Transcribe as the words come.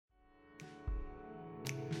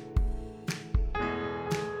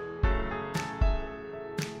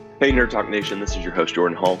Hey, Nerd Talk Nation, this is your host,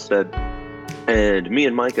 Jordan Halstead, and me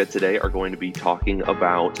and Micah today are going to be talking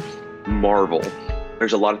about Marvel.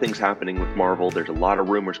 There's a lot of things happening with Marvel. There's a lot of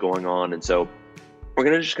rumors going on, and so we're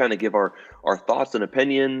going to just kind of give our thoughts and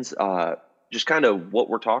opinions. Just kind of what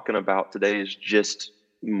we're talking about today is just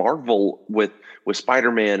Marvel with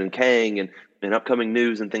Spider-Man and Kang and upcoming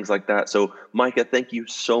news and things like that. So, Micah, thank you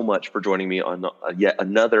so much for joining me on yet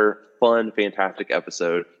another fun, fantastic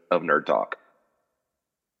episode of Nerd Talk.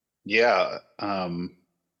 Yeah,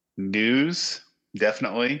 news,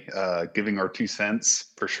 definitely. Giving our 2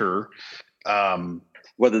 cents for sure.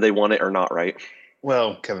 Whether they want it or not, right?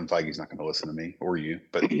 Well, Kevin Feige's not going to listen to me or you,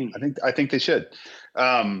 but I think they should.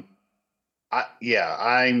 I'm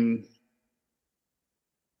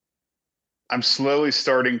slowly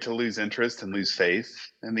starting to lose interest and lose faith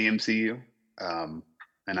in the MCU. And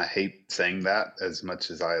I hate saying that as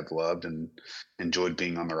much as I have loved and enjoyed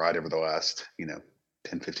being on the ride over the last,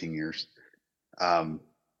 10, 15 years. I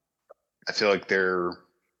feel like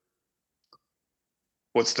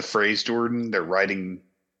what's the phrase, Jordan? They're writing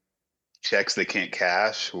checks they can't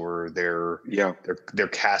cash, or they're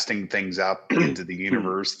casting things up into the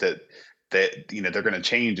universe that they're going to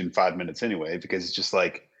change in 5 minutes anyway, because it's just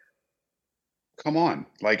like, come on.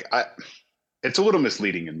 It's a little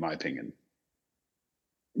misleading in my opinion.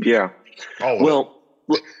 Yeah.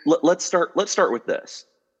 Let's start with this.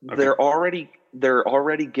 Okay. They're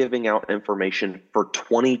already giving out information for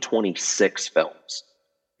 2026 films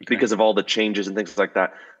because of all the changes and things like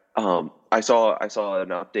that. I saw an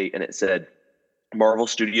update and it said Marvel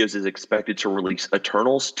Studios is expected to release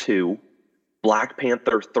Eternals 2, Black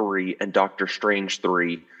Panther 3, and Doctor Strange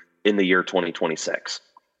 3 in the year 2026.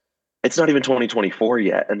 It's not even 2024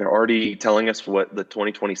 yet, and they're already telling us what the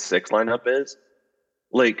 2026 lineup is.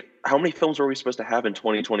 Like, how many films were we supposed to have in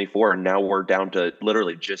 2024, and now we're down to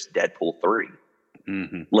literally just Deadpool 3?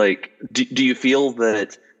 Mm-hmm. Like, do you feel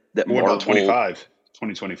that what Marvel... about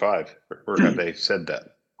 2025? Or have they said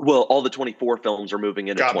that? Well, all the 24 films are moving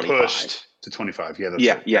into 25. Got pushed to 25.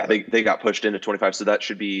 Yeah, they got pushed into 25. So that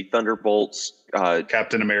should be Thunderbolts,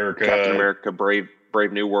 Captain America,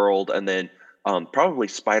 Brave New World, and then probably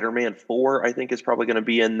Spider-Man 4. I think is probably going to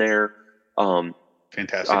be in there.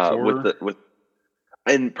 Fantastic Four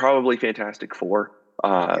and probably Fantastic Four.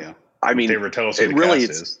 I mean, they would tell us who the cast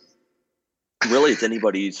is. Really, it's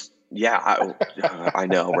anybody's. Yeah, I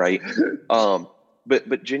know, right?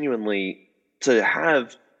 But genuinely, to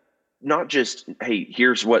have not just, hey,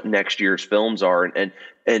 here's what next year's films are,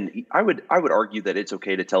 and I would argue that it's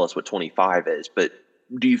okay to tell us what 25 is, but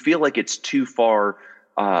do you feel like it's too far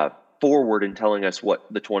forward in telling us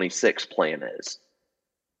what the 26 plan is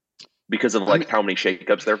because of how many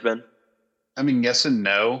shakeups there have been? I mean, yes and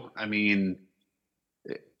no. I mean,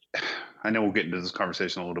 I know we'll get into this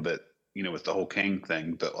conversation a little bit, with the whole Kang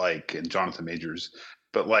thing, but and Jonathan Majors,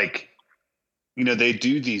 but they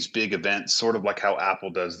do these big events, sort of like how Apple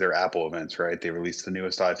does their Apple events, right? They release the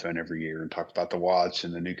newest iPhone every year and talk about the watch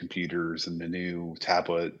and the new computers and the new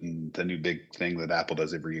tablet and the new big thing that Apple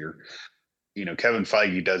does every year. Kevin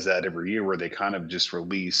Feige does that every year, where they kind of just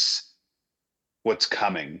release what's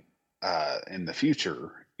coming in the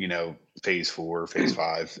future, phase 4, phase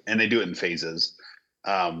 5, and they do it in phases.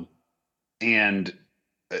 And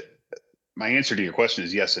my answer to your question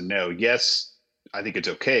is yes and no. Yes, I think it's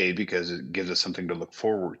okay because it gives us something to look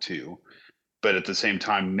forward to. But at the same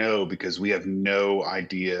time, no, because we have no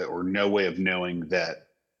idea or no way of knowing that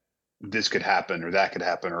this could happen or that could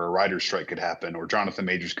happen, or a writer's strike could happen, or Jonathan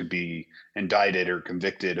Majors could be indicted or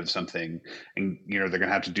convicted of something. And, they're going to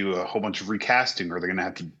have to do a whole bunch of recasting, or they're going to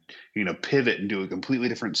have to, pivot and do a completely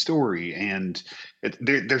different story. And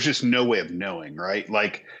there's just no way of knowing, right?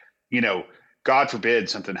 God forbid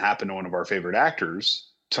something happened to one of our favorite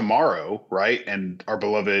actors tomorrow, right? And our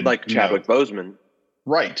beloved, like Chadwick Boseman,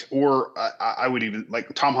 right? Or I would even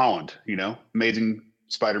like Tom Holland, amazing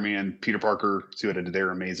Spider-Man, Peter Parker. See what I did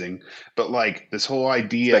there? Amazing. But this whole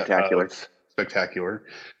idea of spectacular,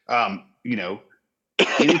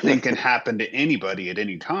 anything can happen to anybody at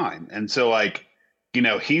any time, and so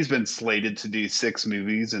he's been slated to do 6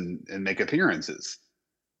 movies and make appearances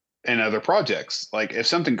and other projects. If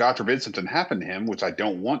something, God forbid, something happened to him, which I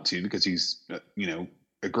don't want to, because he's,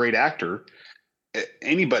 a great actor.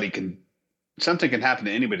 Something can happen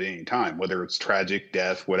to anybody at any time, whether it's tragic,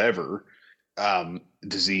 death, whatever,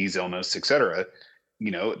 disease, illness, etc.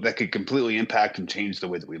 That could completely impact and change the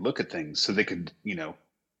way that we look at things. So they could,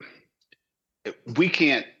 we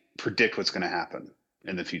can't predict what's going to happen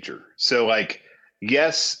in the future. So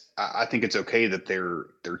yes, I think it's okay that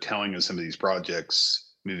they're telling us some of these projects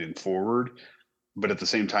moving forward, but at the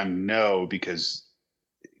same time, no, because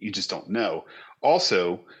you just don't know.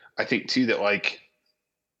 Also, I think too that like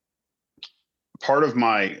part of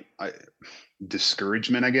my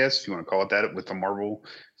discouragement, I guess, if you want to call it that, with the Marvel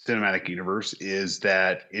Cinematic Universe is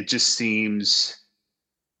that it just seems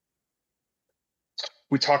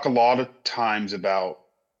we talk a lot of times about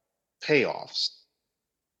payoffs.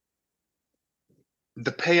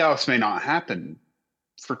 The payoffs may not happen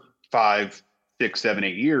for 5, 6, 7,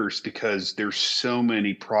 8 years because there's so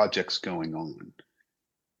many projects going on.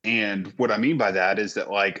 And what I mean by that is that,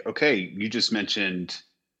 like, okay, you just mentioned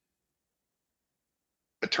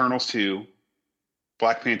Eternals 2,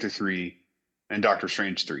 Black Panther 3, and Doctor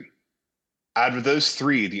Strange 3. Out of those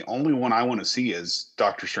three, the only one I want to see is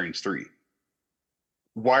Doctor Strange 3.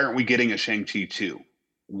 Why aren't we getting a Shang-Chi 2?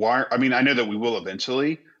 Why? I mean, I know that we will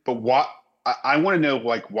eventually, but what I want to know,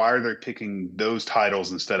 like, why are they picking those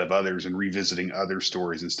titles instead of others and revisiting other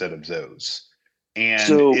stories instead of those? And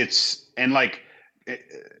So it's, and like,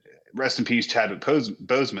 rest in peace, Chadwick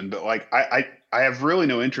Boseman, but like, I have really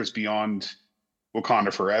no interest beyond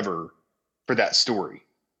Wakanda Forever for that story,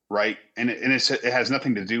 right? And it has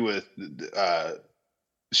nothing to do with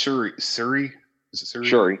Shuri. Is it Shuri?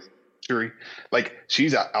 Shuri. Shuri, like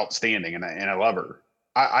she's outstanding, and I love her.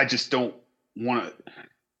 I just don't want to.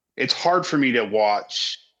 It's hard for me to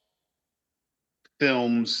watch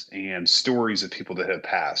films and stories of people that have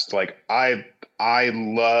passed. Like I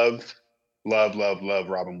love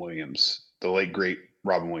Robin Williams, the late great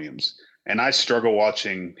Robin Williams, and I struggle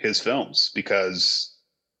watching his films because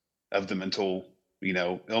of the mental,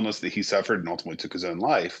 illness that he suffered and ultimately took his own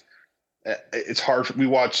life. It's hard. We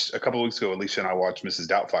watched a couple of weeks ago, Alicia and I watched Mrs.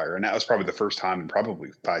 Doubtfire, and that was probably the first time in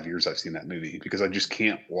probably 5 years I've seen that movie because I just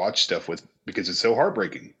can't watch stuff because it's so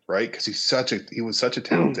heartbreaking, right? Because he was such a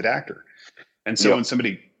talented actor. And so when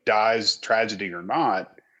somebody dies, tragedy or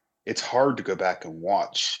not, it's hard to go back and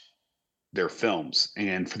watch their films,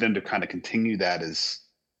 and for them to kind of continue that is,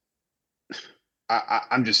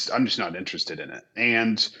 I'm just not interested in it.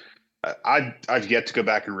 And I've yet to go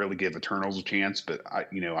back and really give Eternals a chance, but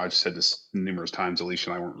I've said this numerous times. Alicia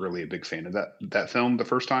and I weren't really a big fan of that film the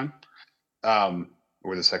first time,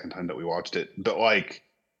 or the second time that we watched it. But like,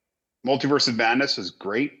 Multiverse of Madness is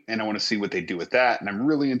great, and I want to see what they do with that, and I'm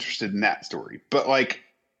really interested in that story. But like,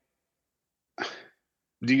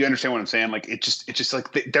 do you understand what I'm saying? Like, it's just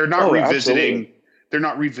like they're not revisiting. Absolutely. They're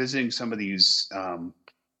not revisiting some of these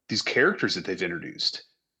characters that they've introduced.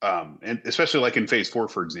 And especially like in Phase 4,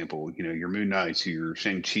 for example, your Moon Knights, your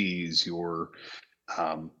Shang-Chi's,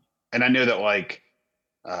 and I know that like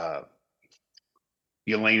Yelena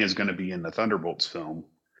is going to be in the Thunderbolts film,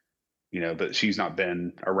 but she's not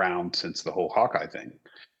been around since the whole Hawkeye thing.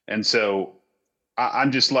 And so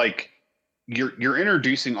I'm just like, you're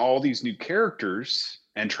introducing all these new characters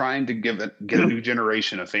and trying to get a new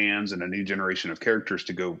generation of fans and a new generation of characters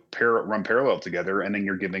to go run parallel together, and then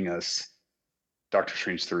you're giving us Doctor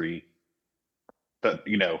Strange 3, but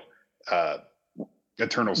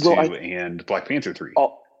Eternals 2 and Black Panther 3.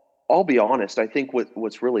 I'll be honest. I think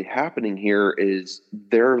what's really happening here is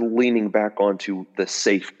they're leaning back onto the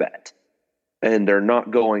safe bet, and they're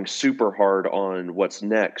not going super hard on what's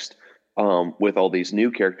next with all these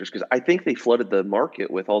new characters, because I think they flooded the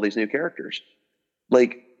market with all these new characters,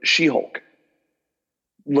 like She-Hulk.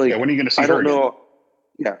 Like, yeah, when are you going to see her? I don't know.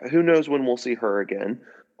 Yeah, who knows when we'll see her again?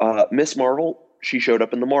 Miss Marvel, she showed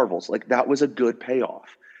up in the Marvels. Like, that was a good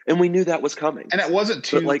payoff, and we knew that was coming. And it wasn't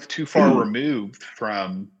too far removed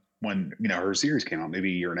from when her series came out, maybe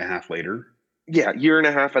a year and a half later. Yeah, year and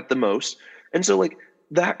a half at the most. And so like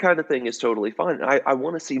that kind of thing is totally fine. I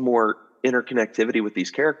want to see more interconnectivity with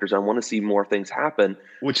these characters. I want to see more things happen.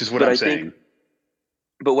 Which is what I'm saying.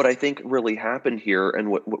 But what I think really happened here,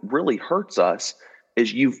 and what really hurts us,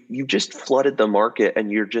 is you've just flooded the market,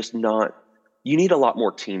 and you're just not. You need a lot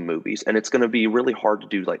more team movies, and it's going to be really hard to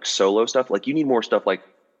do like solo stuff. Like, you need more stuff like,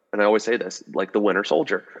 and I always say this, like the Winter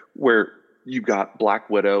Soldier, where you got Black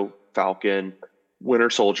Widow, Falcon,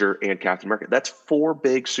 Winter Soldier, and Captain America. That's 4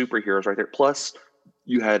 big superheroes right there. Plus,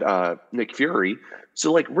 you had Nick Fury.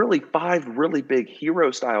 So, like, really 5 really big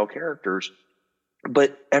hero style characters.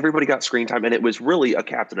 But everybody got screen time, and it was really a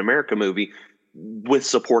Captain America movie with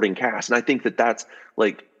supporting cast. And I think that's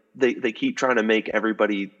like they keep trying to make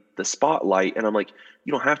everybody the spotlight, and I'm like,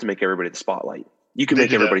 you don't have to make everybody the spotlight. You can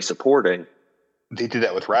make everybody supporting. They did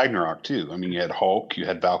that with Ragnarok too. I mean, you had Hulk, you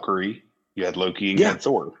had Valkyrie, you had Loki, and you had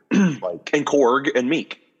Thor, like, and Korg and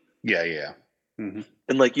Meek. Yeah. Mm-hmm.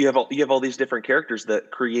 And like you have all these different characters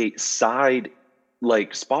that create side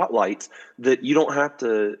like spotlights that you don't have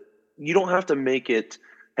to make it,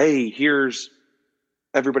 hey, here's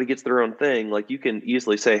everybody gets their own thing. Like, you can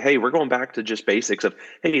easily say, hey, we're going back to just basics of,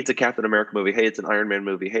 hey, it's a Captain America movie, hey, it's an Iron Man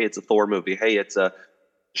movie, hey, it's a Thor movie, hey, it's a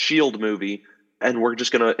Shield movie, and we're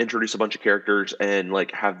just gonna introduce a bunch of characters and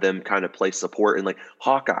like have them kind of play support. And like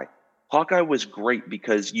Hawkeye, Hawkeye was great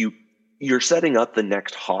because you're setting up the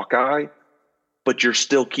next Hawkeye, but you're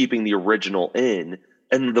still keeping the original in.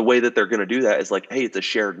 And the way that they're going to do that is like, hey, it's a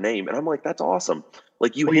shared name. And I'm like, that's awesome.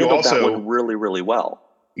 Like you Well, you handled that also one really, really well.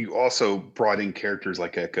 you also brought in characters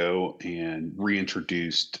like Echo and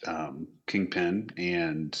reintroduced Kingpin,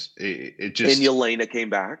 and it And just Yelena came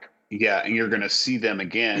back. yeah, and you're going to see them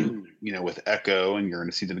again, you know, with Echo, and you're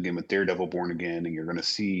going to see them again with Daredevil Born Again, and you're going to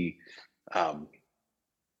see um,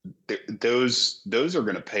 those are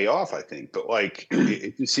going to pay off, I think. But like,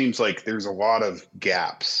 it just seems like there's a lot of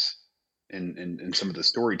gaps in some of the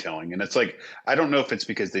storytelling, and it's like I don't know if it's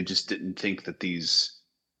because they just didn't think that these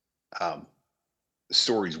um,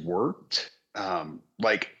 stories worked.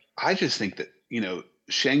 Like I just think that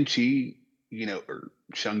Shang-Chi, or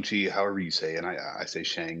Shang-Chi, however you say, and I say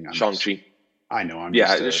Shang. Shang-Chi. I know I'm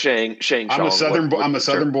just Yeah, Shang I'm a Shang, I'm a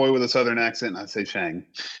Southern whichever. boy with a Southern accent, and I say Shang.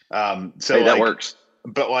 So Hey, that like, works.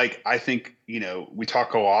 but like I think we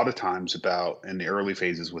talk a lot of times about in the early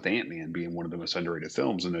phases with Ant-Man being one of the most underrated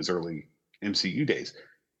films in those early MCU days.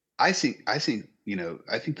 I think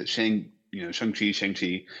that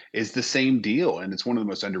Shang-Chi is the same deal, and it's one of the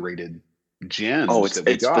most underrated Oh, gems it's that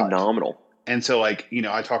we it's got. phenomenal. And so, like,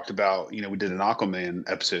 I talked about, we did an Aquaman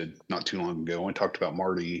episode not too long ago. I talked about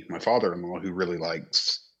Marty, my father-in-law, who really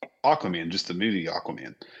likes Aquaman, just the movie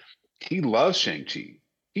Aquaman. He loves Shang-Chi.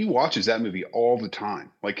 He watches that movie all the time.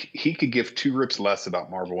 Like, he could give two rips less about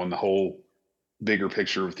Marvel and the whole bigger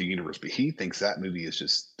picture of the universe, but he thinks that movie is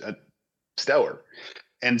just stellar.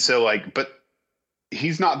 And so, like, but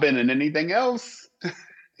he's not been in anything else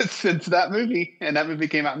since that movie. And that movie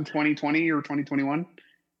came out in 2020 or 2021.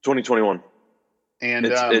 2021. And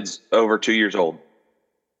It's over 2 years old.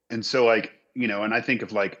 and so like, and I think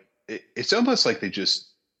of like it's almost like they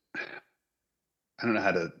just I don't know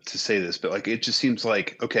how to say this, but like it just seems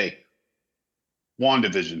like, okay,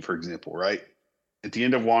 WandaVision, for example, right? At the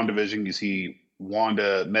end of WandaVision, you see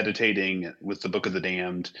Wanda meditating with the Book of the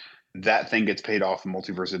Damned. That thing gets paid off in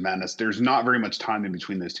Multiverse of Madness. There's not very much time in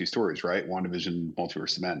between those two stories, right? WandaVision,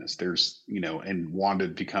 Multiverse of Madness. There's, and Wanda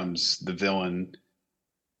becomes the villain,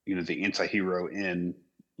 the anti-hero in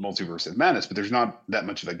Multiverse of Madness, but there's not that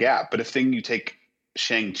much of a gap. But if then you take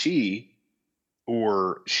Shang-Chi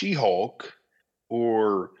or She-Hulk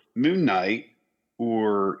or Moon Knight,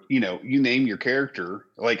 or you name your character,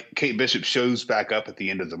 like Kate Bishop shows back up at the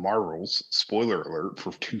end of the Marvels, spoiler alert,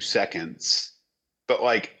 for 2 seconds, but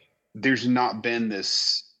like there's not been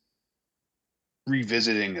this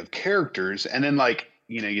revisiting of characters. And then like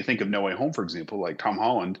you think of No Way Home, for example, like Tom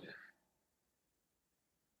Holland.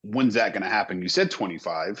 When's that going to happen? You said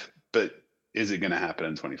 25, but is it going to happen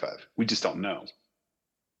in 25? We just don't know.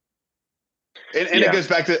 And it Yeah. goes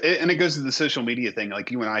back to and it goes to the social media thing. Like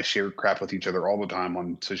you and I share crap with each other all the time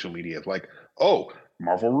on social media of like, oh,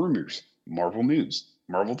 Marvel rumors, Marvel news,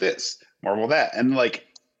 Marvel this, Marvel that. And like,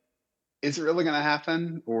 is it really gonna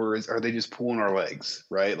happen? Or are they just pulling our legs?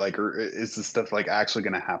 Right? Like, or is the stuff like actually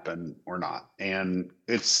gonna happen or not? And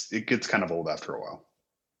it gets kind of old after a while.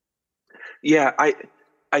 Yeah,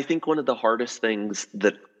 I think one of the hardest things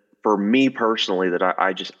that for me personally that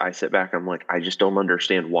I sit back and I'm like, I just don't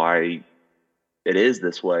understand why it is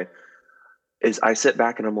this way, is I sit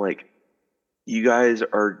back and I'm like, you guys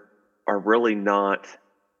are really not,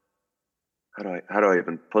 how do I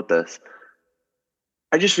even put this?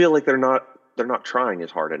 I just feel like they're not trying as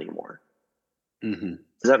hard anymore. Mm-hmm.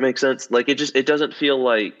 Does that make sense? Like it doesn't feel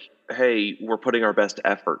like, hey, we're putting our best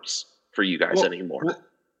efforts for you guys anymore. Well,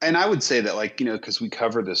 and I would say that, like, because we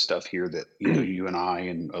cover this stuff here that, you and I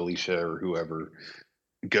and Alicia or whoever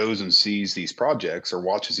goes and sees these projects or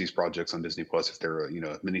watches these projects on Disney Plus if they're a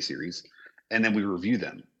miniseries, and then we review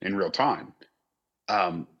them in real time.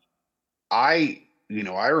 Um, I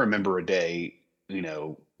remember a day,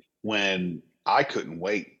 when I couldn't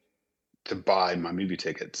wait to buy my movie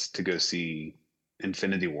tickets to go see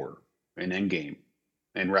Infinity War and Endgame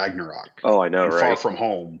and Ragnarok Oh, I know, and Far right? From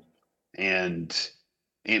Home and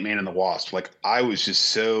Ant-Man and the Wasp. Like I was just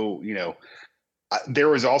so, there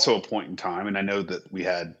was also a point in time, and I know that we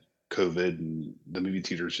had COVID and the movie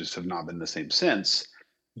theaters just have not been the same since,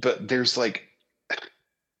 but there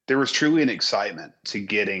was truly an excitement to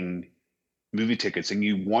getting movie tickets, and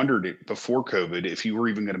you wondered it before COVID if you were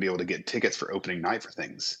even going to be able to get tickets for opening night for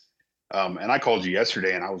things. And I called you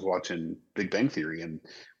yesterday, and I was watching Big Bang Theory, and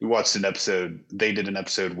we watched an episode. They did an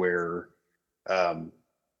episode where um,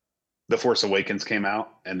 The Force Awakens came out,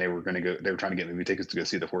 and they were going to go. They were trying to get movie tickets to go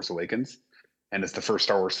see The Force Awakens, and it's the first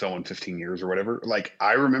Star Wars film in 15 years or whatever. Like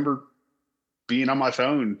I remember being on my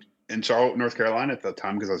phone in Charlotte, North Carolina at the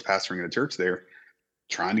time because I was pastoring in a church there,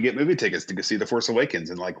 trying to get movie tickets to go see The Force Awakens,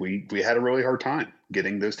 and like we had a really hard time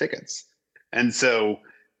getting those tickets. And so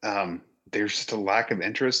there's just a lack of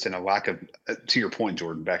interest and a lack of, to your point,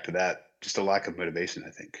 Jordan, back to that, just a lack of motivation,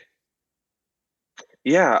 I think.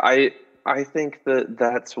 Yeah, I think that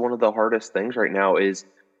that's one of the hardest things right now is,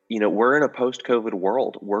 we're in a post-COVID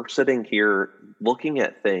world. We're sitting here looking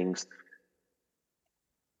at things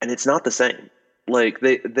and it's not the same. Like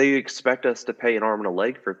they expect us to pay an arm and a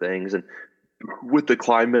leg for things, and with the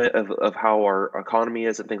climate of how our economy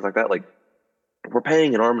is and things like that, like we're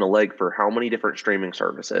paying an arm and a leg for how many different streaming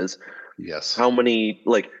services, Yes. how many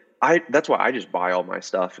like I that's why I just buy all my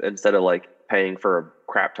stuff instead of like paying for a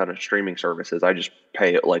crap ton of streaming services. I just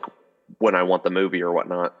pay it like when I want the movie or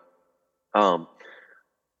whatnot. Um,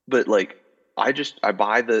 but like I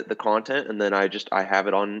buy the content and then I have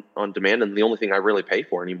it on demand, and the only thing I really pay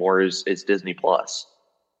for anymore is Disney Plus.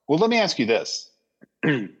 Well, let me ask you this.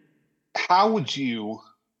 How would you,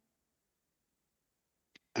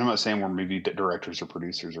 I'm not saying we're movie directors or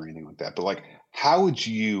producers or anything like that, but like, how would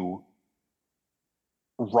you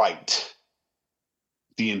write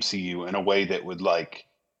the MCU in a way that would like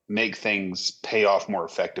make things pay off more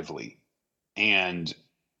effectively, and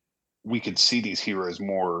we could see these heroes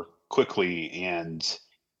more quickly, and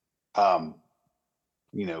um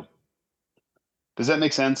you know, does that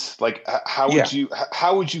make sense? Like Yeah,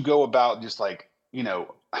 how would you go about just like,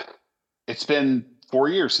 it's been 4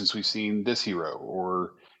 years since we've seen this hero,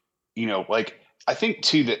 or like I think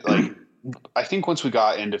too that like I think once we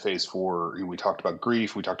got into phase four, we talked about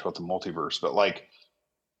grief, we talked about the multiverse, but like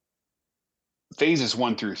phases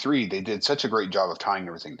 1 through 3, they did such a great job of tying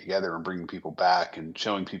everything together and bringing people back and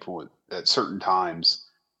showing people at certain times.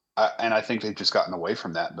 And I think they've just gotten away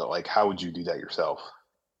from that. But like, how would you do that yourself?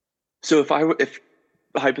 so if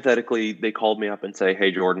hypothetically they called me up and say,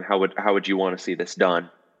 "Hey Jordan, how would you want to see this done?"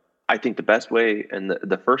 I think the best way and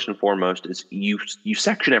the first and foremost is you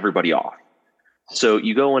section everybody off. So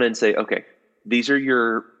you go in and say, "Okay, these are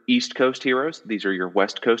your East Coast heroes, these are your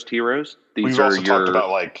West Coast heroes, these We've are also talked your." about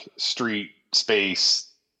like street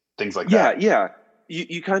space, things like Yeah, that. yeah.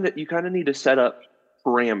 You kind of need to set up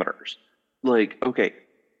parameters. Like, okay,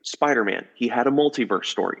 Spider-Man, he had a multiverse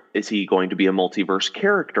story. Is he going to be a multiverse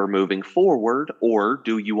character moving forward, or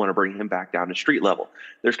do you want to bring him back down to street level?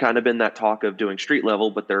 There's kind of been that talk of doing street level,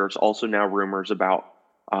 but there's also now rumors about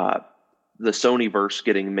the Sonyverse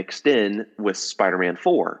getting mixed in with Spider-Man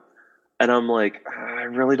 4. And I'm like, I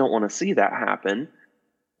really don't want to see that happen.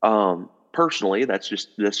 Personally, that's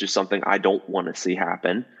just something I don't want to see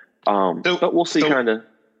happen. So, But we'll see so kind of.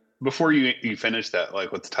 before you finish that,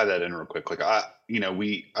 like, let's tie that in real quick. Like,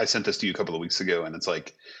 I sent this to you a couple of weeks ago, and it's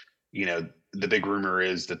like, the big rumor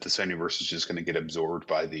is that the Sonyverse is just going to get absorbed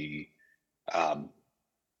um,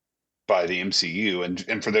 by the MCU.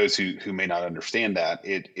 And for those who may not understand that,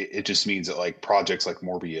 it just means that like projects like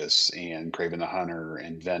Morbius and Craven the Hunter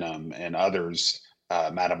and Venom and others,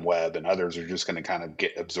 Madam Web and others, are just going to kind of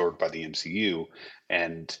get absorbed by the MCU.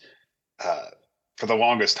 And uh, for the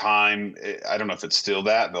longest time, I don't know if it's still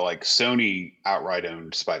that, but like Sony outright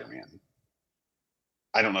owned Spider-Man.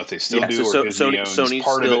 I don't know if they still Yeah, do, or Disney owns Sony's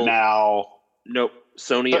part of it still. now. Nope.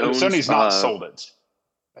 Sony So owns. Sony's not sold it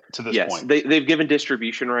to this Yes, point. they've given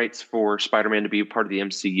distribution rights for Spider-Man to be part of the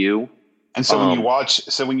MCU. And so Um,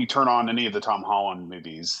 when you turn on any of the Tom Holland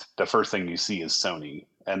movies, the first thing you see is Sony,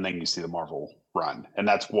 and then you see the Marvel run, and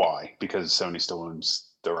that's why, because Sony still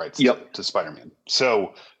owns the rights yep. to Spider-Man.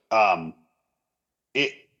 So um,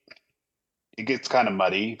 it it gets kind of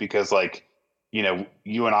muddy because like you and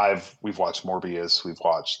we've watched Morbius, we've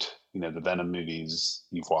watched the Venom movies,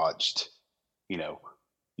 you know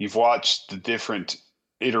you've watched the different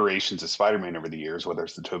iterations of Spider-Man over the years, whether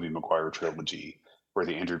it's the Tobey Maguire trilogy or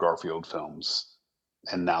the Andrew Garfield films,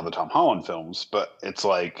 and now the Tom Holland films. But it's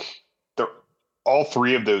like they're all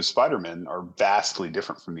three of those Spider-Men are vastly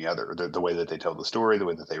different from the other. The way that they tell the story, the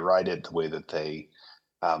way that they write it, the way that they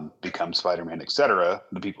become Spider-Man, etc.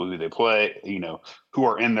 The people who they play, who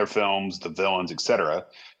are in their films, the villains, etc.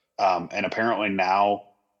 And apparently now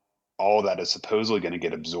all of that is supposedly going to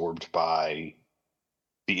get absorbed by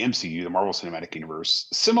the MCU, the Marvel Cinematic Universe.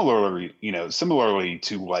 Similarly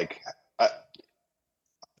to like a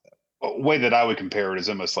way that I would compare it is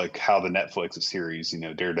almost like how the Netflix series,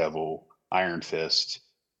 Daredevil, Iron Fist,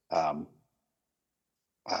 um,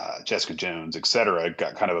 Jessica Jones, etc.,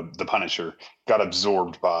 got kind of the Punisher got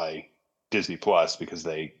absorbed by Disney Plus because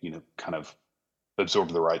they, kind of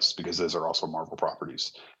absorbed the rights because those are also Marvel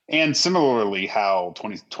properties. And similarly, how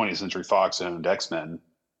 20th Century Fox owned X-Men,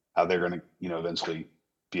 how they're going to, eventually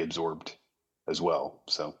be absorbed as well.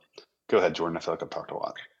 So go ahead, Jordan. I feel like I've talked a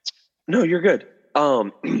lot. No, you're good.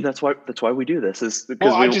 That's why we do this, is Well,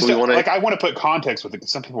 because we want to. I want to put context with it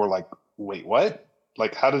because some people are like, "Wait, what?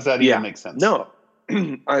 Like, how does that even Yeah. make sense?" No.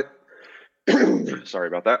 I sorry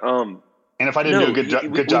about that. And if I didn't do a No, good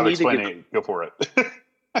we job need to give. explaining it, go for it.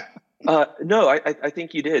 No, I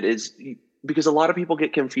think you did. Is because a lot of people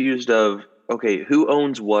get confused of, okay, who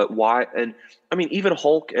owns what, why, and I mean, even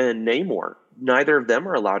Hulk and Namor, neither of them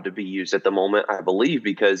are allowed to be used at the moment, I believe,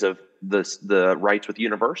 because of the rights with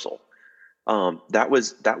Universal. That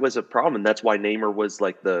was a problem, and that's why Namor was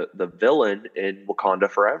like the villain in Wakanda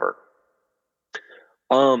Forever.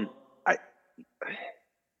 Um, I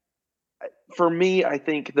For me, I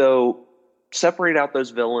think though, separate out those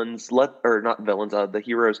villains, let or not villains, the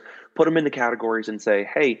heroes, put them into categories and say,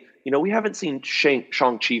 hey, we haven't seen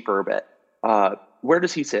Shang-Chi for a bit. Where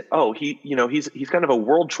does he sit? Oh, he's kind of a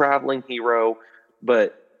world traveling hero,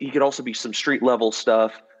 but he could also be some street level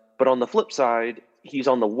stuff. But on the flip side, he's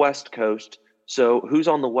on the West Coast. So who's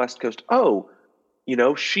on the West Coast? Oh,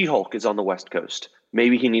 She-Hulk is on the West Coast.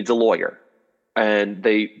 Maybe he needs a lawyer, and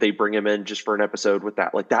they bring him in just for an episode with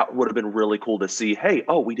that. Like, that would have been really cool to see. Hey,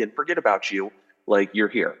 oh, we didn't forget about you. Like, you're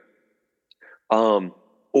here.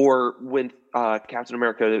 Or when Captain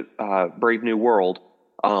America, Brave New World,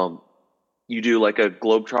 you do like a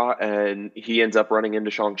globetrot, and he ends up running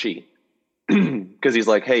into Shang-Chi because he's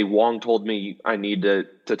like, hey, Wong told me I need to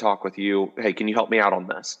talk with you. Hey, can you help me out on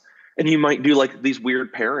this? And you might do like these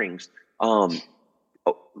weird pairings.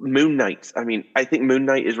 Moon Knight. I mean, I think Moon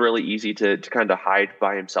Knight is really easy to kind of hide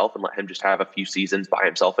by himself and let him just have a few seasons by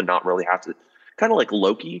himself and not really have to, kind of like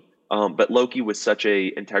Loki. But Loki was such a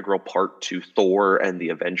integral part to Thor and the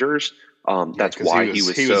Avengers. Yeah, That's because why he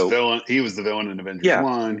was he was so. villain. He was the villain in Avengers Yeah,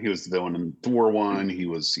 1. He was the villain in Thor 1. He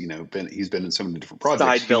was, he's been in so many different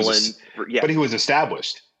projects. side villain. Yeah, But he was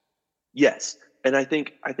established. yes. And I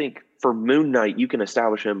think for Moon Knight, you can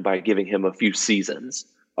establish him by giving him a few seasons.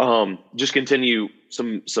 Just continue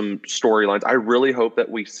some storylines. I really hope that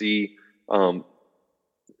we see um,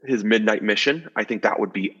 his midnight mission. I think that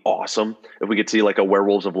would be awesome if we could see like a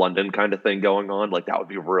Werewolves of London kind of thing going on. Like, that would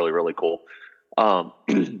be really, really cool. Um,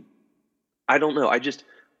 I don't know.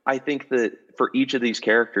 I think that for each of these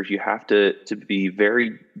characters, you have to be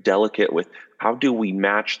very delicate with how do we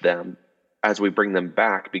match them as we bring them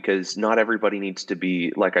back, because not everybody needs to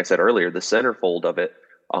be, like I said earlier, the centerfold of it.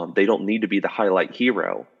 They don't need to be the highlight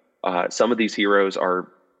hero. Some of these heroes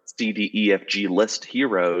are C, D, E, F, G list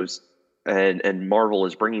heroes, and Marvel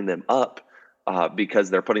is bringing them up because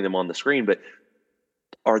they're putting them on the screen. But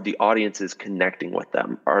are the audiences connecting with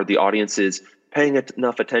them? Are the audiences paying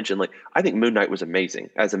enough attention? Like, I think Moon Knight was amazing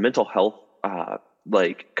as a mental health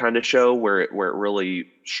like kind of show, where it really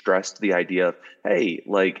stressed the idea of, hey,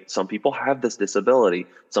 like, some people have this disability,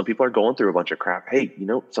 some people are going through a bunch of crap. Hey,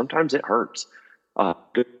 sometimes it hurts.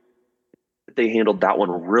 Good, they handled that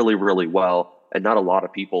one really, really well, and not a lot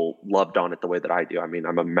of people loved on it the way that I do. I mean,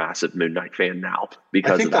 I'm a massive Moon Knight fan now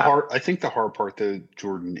because of that. I think the hard part though,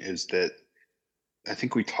 Jordan, is that I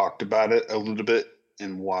think we talked about it a little bit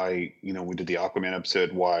and why, we did the Aquaman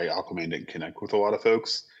episode, why Aquaman didn't connect with a lot of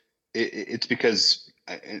folks. It's because,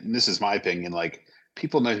 and this is my opinion, like,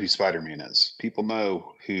 people know who Spider-Man is. People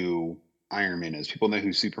know who Iron Man is. People know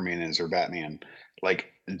who Superman is or Batman.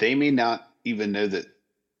 Like, they may not even know that,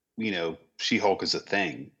 She-Hulk is a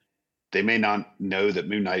thing. They may not know that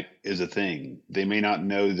Moon Knight is a thing. They may not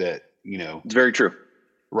know that, It's very true.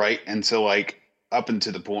 right. And so, like, up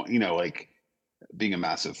until the point, like, being a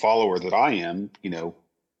massive follower that I am,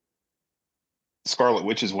 Scarlet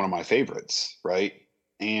Witch is one of my favorites, right?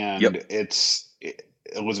 And Yep.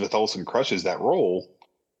 Elizabeth Olsen crushes that role,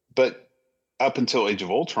 but up until Age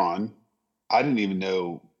of Ultron, I didn't even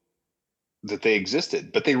know that they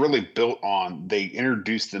existed. But they really they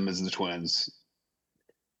introduced them as the twins.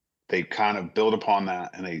 They kind of build upon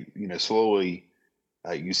that, and they, slowly.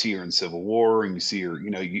 You see her in Civil War, and you see her.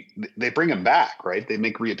 They bring them back, right? They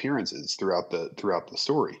make reappearances throughout the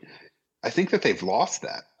story. I think that they've lost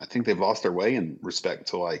that. I think they've lost their way in respect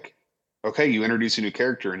to, like, okay, you introduce a new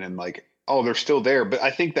character and then, like, oh, they're still there. But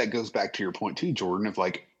I think that goes back to your point too, Jordan, of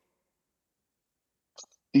like,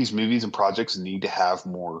 these movies and projects need to have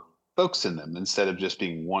more folks in them instead of just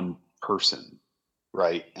being one person,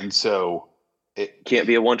 right? And so Can't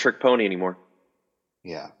be a one trick pony anymore.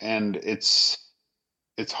 yeah, and it's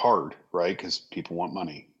hard, right? Because people want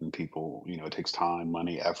money, and people, it takes time,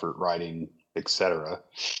 money, effort, writing, etc.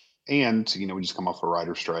 And we just come off a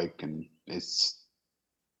writer strike, and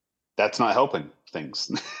that's not helping things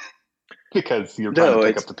because you're trying to No,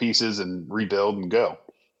 pick up it's the pieces and rebuild and go.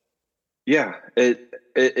 yeah,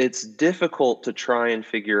 it's difficult to try and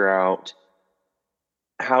figure out,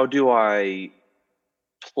 how do I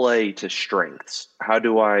play to strengths? How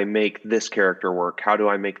do I make this character work? How do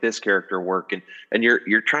I make this character work? And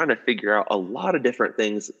you're trying to figure out a lot of different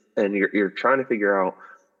things, and you're trying to figure out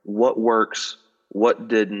what works, what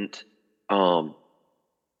didn't. Um,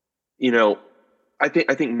 you know, I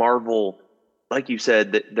think Marvel, like you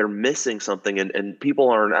said, that they're missing something, and people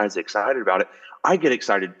aren't as excited about it. I get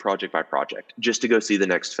excited project by project just to go see the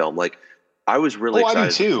next film. Like I was really Oh, I do excited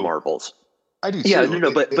with the too. Marvels. I do Yeah, too.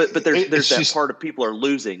 no, but there's It's that just, part of people are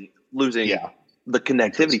losing yeah, the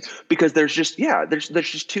connectivity interest. because there's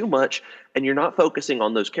just too much, and you're not focusing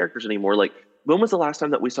on those characters anymore. Like when was the last time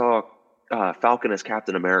that we saw Falcon as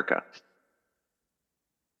Captain America?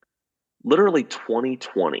 Literally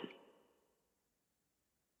 2020.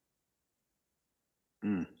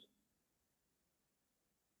 Mm.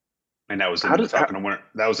 And that was How in the does how, Falcon and Winter.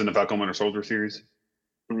 That was in the Falcon Winter Soldier series.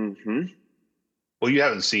 hmm Well, you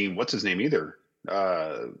haven't seen what's his name either.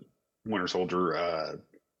 Winter Soldier.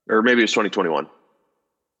 or maybe it was 2021.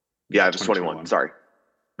 Yeah, Yeah, it was 21. 2021. Sorry,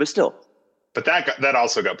 but still, But that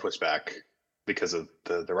also got pushed back because of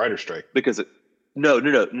the writer strike. because no.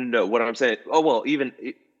 What I'm saying, oh well, even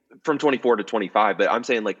from 24 to 25, but I'm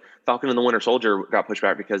saying like Falcon and the Winter Soldier got pushed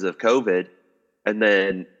back because of COVID, and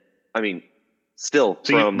then I mean, still But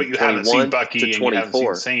from you haven't seen 21 to Bucky and you haven't seen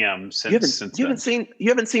 24, Sam since then. you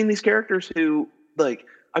haven't seen these characters who like.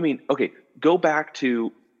 I mean, okay, go back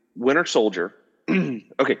to Winter Soldier.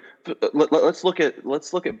 Okay, let's look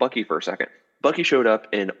at Bucky for a second. Bucky showed up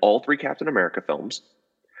in all three Captain America films.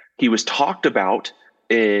 He was talked about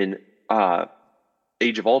in uh,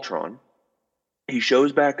 Age of Ultron. He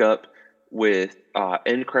shows back up with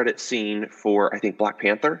end credit scene for I think Black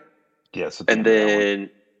Panther, Yes, at the and end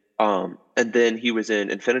of that one. then he was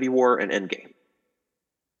in Infinity War and Endgame.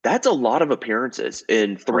 That's a lot of appearances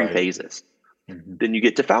in three Right. phases. Mm-hmm. Then you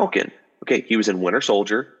get to Falcon. Okay, he was in Winter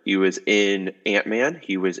Soldier. He was in Ant-Man.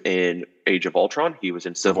 He was in Age of Ultron. He was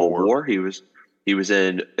in Civil Civil War. War. He was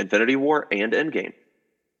in Infinity War and Endgame.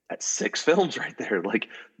 That's six films right there. Like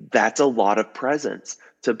that's a lot of presence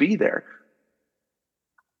to be there.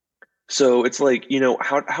 So it's like,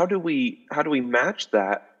 how do we match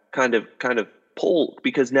that kind of pull?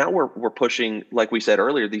 Because now we're pushing, like we said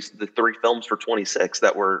earlier, the three films for 26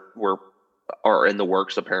 that were are in the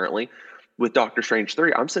works apparently. With Doctor Strange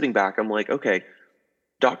 3, I'm sitting back, I'm like, okay,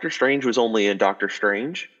 Doctor Strange was only in Doctor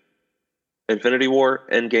Strange, Infinity War,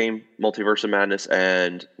 Endgame, Multiverse of Madness,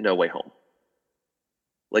 and No Way Home.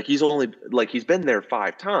 Like he's been there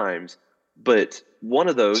five times, but one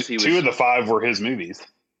of those he Two was of the five were his movies.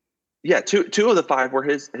 yeah, two of the five were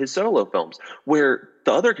his solo films, where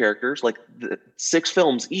the other characters, like six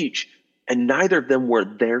films each, and neither of them were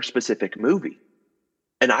their specific movie.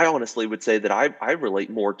 And I honestly would say that I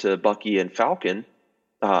relate more to Bucky and Falcon,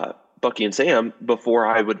 Bucky and Sam, before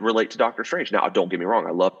I would relate to Doctor Strange. Now, don't get me wrong,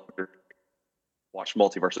 I love watched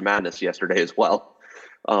Multiverse of Madness yesterday as well.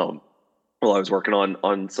 Um, while I was working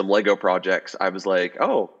on some Lego projects, I was like,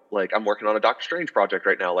 oh, like I'm working on a Doctor Strange project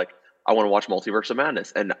right now. Like I want to watch Multiverse of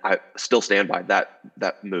Madness, and I still stand by that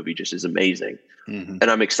movie. Just is amazing, Mm-hmm. and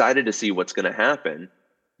I'm excited to see what's going to happen.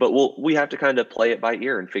 But we have to kind of play it by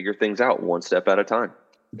ear and figure things out one step at a time.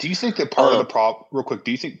 Do you think that part of the Um, problem, real quick, do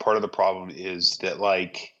you think part of the problem is that,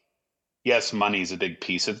 like, yes, money is a big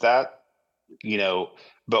piece of that,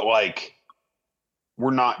 but like we're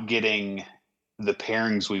not getting the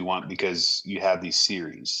pairings we want because you have these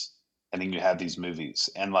series and then you have these movies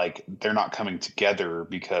and like they're not coming together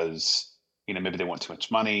because, maybe they want too much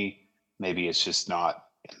money. Maybe it's just not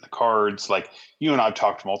in the cards. Like you and I've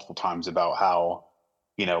talked multiple times about how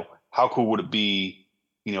cool would it be,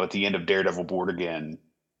 at the end of Daredevil Born Again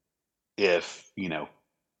if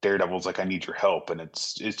Daredevil's like, I need your help, and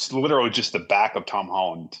it's literally just the back of Tom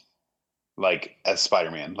Holland, like as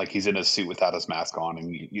Spider-Man, like he's in a suit without his mask on,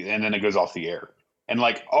 and then it goes off the air, and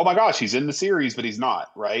like, oh my gosh, he's in the series, but he's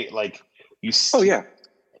not, right? Like you, oh yeah,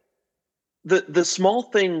 the small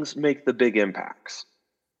things make the big impacts,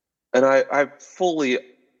 and I fully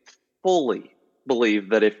believe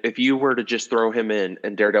that if you were to just throw him in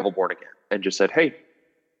Daredevil Born Again and just said, hey,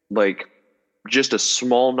 like just a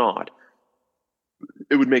small nod,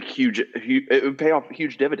 it would make it would pay off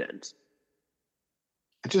huge dividends.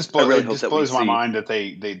 I really it hope just that we blows my see. mind that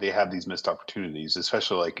they have these missed opportunities,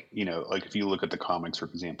 especially like like if you look at the comics, for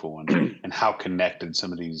example, and how connected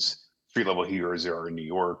some of these street level heroes are in New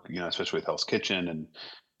York, especially with Hell's Kitchen and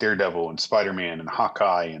Daredevil and Spider-Man and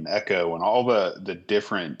Hawkeye and Echo and all the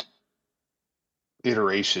different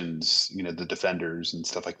iterations, the Defenders and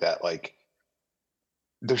stuff like that. Like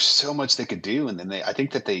there's so much they could do, and then I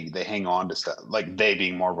think that they hang on to stuff, like they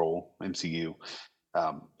being Marvel MCU,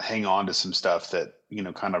 hang on to some stuff that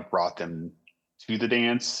kind of brought them to the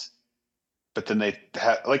dance, but then they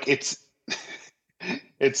have like it's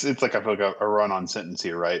like I feel like a run on sentence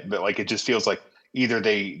here, right? But like it just feels like either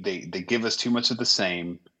they give us too much of the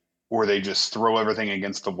same, or they just throw everything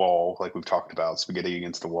against the wall, like we've talked about, spaghetti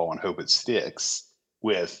against the wall and hope it sticks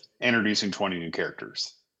with introducing 20 new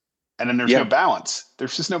characters. And then there's no Yeah. balance.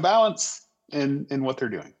 There's just no balance in what they're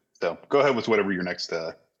doing. So go ahead with whatever your next piece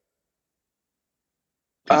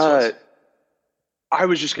Uh, was. I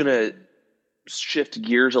was just gonna shift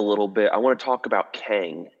gears a little bit. I want to talk about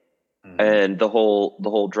Kang Mm-hmm. and the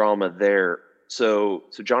whole drama there. So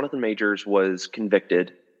Jonathan Majors was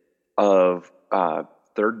convicted of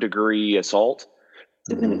third degree assault,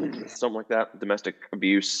 Mm-hmm. something like that, domestic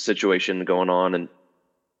abuse situation going on. And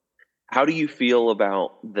how do you feel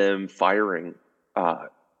about them firing uh,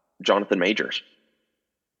 Jonathan Majors?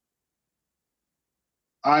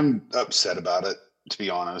 I'm upset about it, to be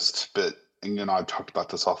honest. But and, I've talked about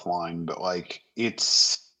this offline, but like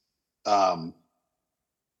it's um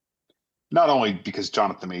not only because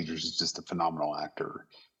Jonathan Majors is just a phenomenal actor.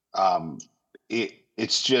 Um,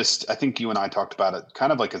 it's just I think you and I talked about it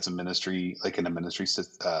kind of like as a ministry, like in a ministry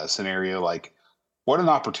scenario. Like, what an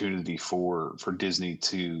opportunity for Disney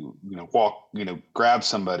to walk, grab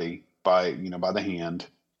somebody by by the hand,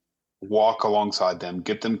 walk alongside them,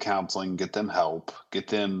 get them counseling, get them help, get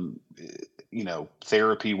them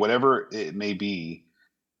therapy, whatever it may be,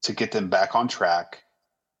 to get them back on track,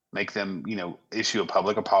 make them, issue a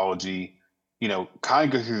public apology, kind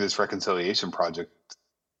of go through this reconciliation project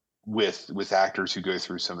with actors who go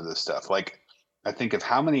through some of this stuff. Like, I think of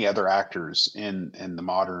how many other actors in the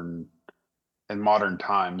modern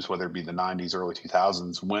times, whether it be the 90s, early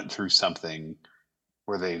 2000s, went through something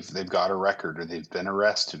where they've got a record, or they've been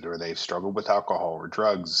arrested, or they've struggled with alcohol or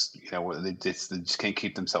drugs, they just can't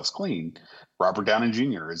keep themselves clean. Robert Downey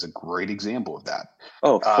Jr. is a great example of that.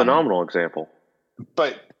 Oh, Um, phenomenal example.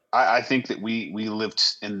 but I think that we live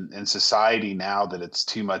in society now that it's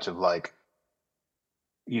too much of like,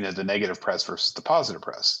 the negative press versus the positive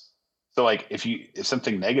press. So like if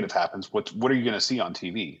something negative happens, what are you going to see on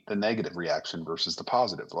TV? The negative reaction versus the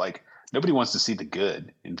positive. Like, nobody wants to see the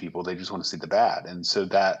good in people; they just want to see the bad. And so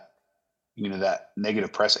that that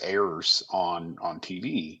negative press airs on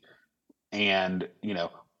TV, and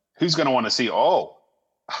who's going to want to see? Oh,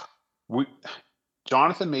 we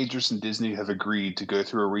Jonathan Majors and Disney have agreed to go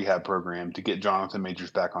through a rehab program to get Jonathan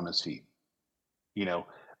Majors back on his feet. you know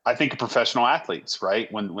I think of professional athletes,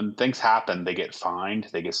 right? When things happen, they get fined,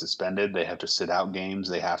 they get suspended, they have to sit out games,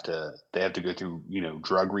 they have to go through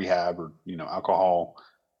drug rehab, or alcohol,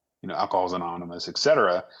 alcohol's anonymous,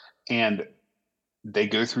 etc. And they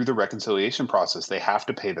go through the reconciliation process. They have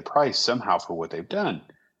to pay the price somehow for what they've done,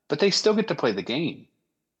 but they still get to play the game,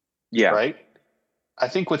 Yeah. right? I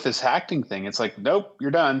think with this acting thing, it's like, nope, you're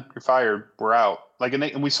done, you're fired, we're out. Like,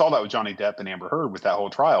 and we saw that with Johnny Depp and Amber Heard with that whole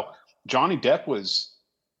trial. Johnny Depp was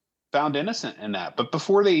found innocent in that, but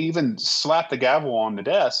before they even slapped the gavel on the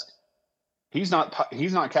desk, he's not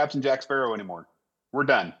Captain Jack Sparrow anymore. We're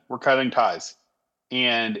done. We're cutting ties,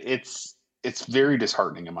 and it's very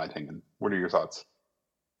disheartening in my opinion. What are your thoughts?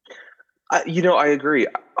 I agree.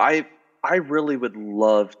 I I really would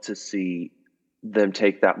love to see them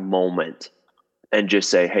take that moment and just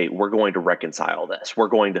say, "Hey, we're going to reconcile this. We're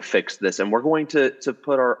going to fix this, and we're going to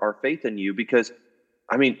put our faith in you." Because,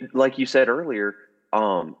 I mean, like you said earlier,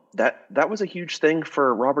 that was a huge thing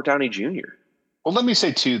for Robert Downey Jr. Well, let me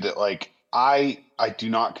say too that like I do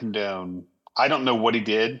not condone. I don't know what he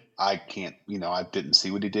did. I can't. I didn't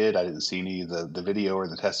see what he did. I didn't see any of the video or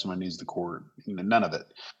the testimonies, the court. None of it.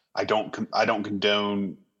 I don't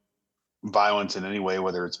condone violence in any way,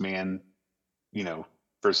 whether it's man, you know,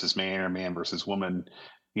 versus man, or man versus woman.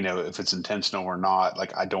 If it's intentional or not.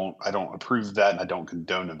 Like, I don't approve of that, and I don't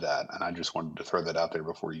condone of that. And I just wanted to throw that out there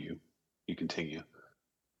before you continue.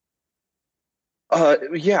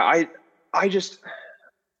 Yeah, I just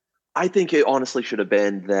I think it honestly should have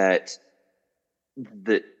been that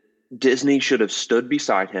Disney should have stood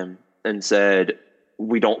beside him and said,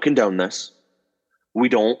 "We don't condone this. We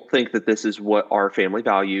don't think that this is what our family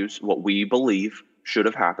values, what we believe should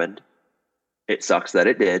have happened. It sucks that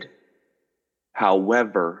it did.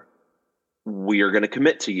 However, we are going to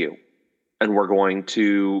commit to you and we're going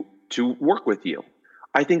to work with you."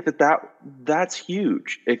 I think that's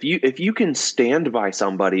huge. If you can stand by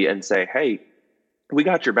somebody and say, "Hey, we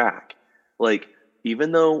got your back." Like,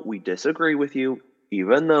 even though we disagree with you,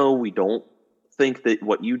 even though we don't think that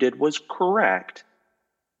what you did was correct,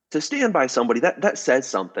 to stand by somebody that says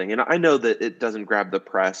something. And I know that it doesn't grab the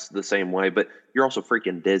press the same way, but you're also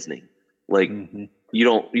freaking Disney. Like, Mm-hmm. you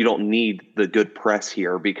don't need the good press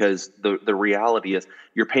here, because the reality is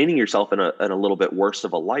you're painting yourself in a little bit worse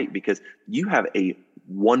of a light, because you have a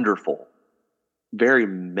wonderful, very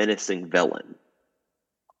menacing villain.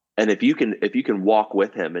 And if you can walk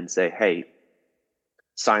with him and say, hey,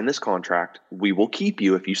 sign this contract, we will keep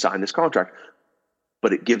you if you sign this contract,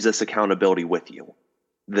 but it gives us accountability with you,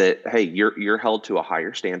 that hey, you're held to a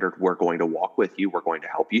higher standard, we're going to walk with you, we're going to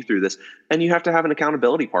help you through this. And you have to have an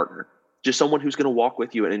accountability partner, just someone who's going to walk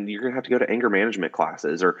with you, and you're going to have to go to anger management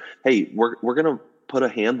classes, or hey, we're going to put a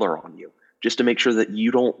handler on you just to make sure that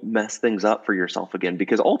you don't mess things up for yourself again.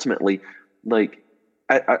 Because ultimately, like,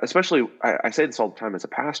 especially I say this all the time as a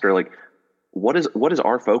pastor, like, what is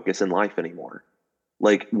our focus in life anymore?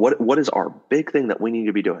 Like, what is our big thing that we need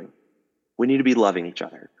to be doing? We need to be loving each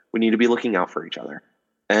other. We need to be looking out for each other.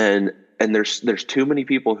 And there's too many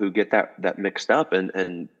people who get that mixed up,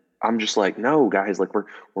 and I'm just like, no, guys, like,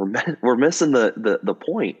 we're missing the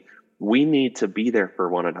point. We need to be there for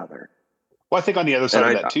one another. Well, I think on the other side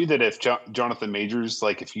And of that too, that if Jonathan Majors,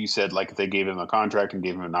 like if you said, like if they gave him a contract and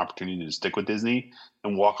gave him an opportunity to stick with Disney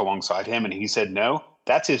and walk alongside him, and he said no,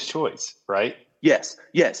 that's his choice, right? yes,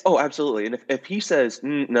 oh, absolutely. And if he says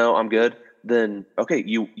no, I'm good, then okay,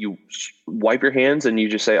 you wipe your hands and you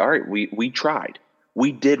just say, all right, we tried,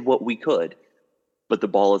 we did what we could, but the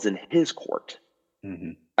ball is in his court.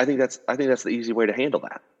 Mm-hmm. I think that's the easy way to handle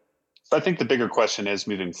that. So I think the bigger question is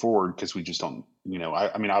moving forward, because we just don't,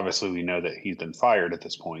 I mean, obviously we know that he's been fired at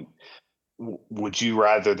this point. Would you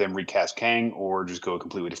rather them recast Kang or just go a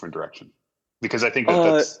completely different direction? Because I think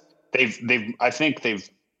that's they've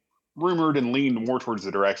rumored and leaned more towards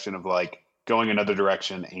the direction of like going another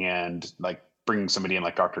direction and like bringing somebody in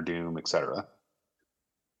like Doctor Doom, etc.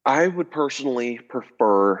 I would personally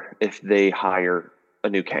prefer if they hire a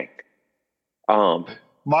new Kang.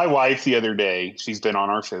 My wife the other day, she's been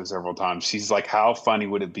on our show several times. She's like, how funny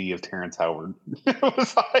would it be if Terrence Howard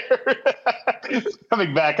was hired?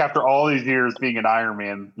 Coming back after all these years being an Iron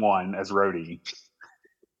Man 1 as Rhodey.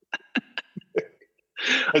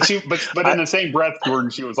 But in the same breath,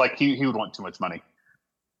 Jordan, she was like, he would want too much money.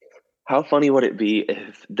 How funny would it be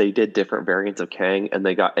if they did different variants of Kang, and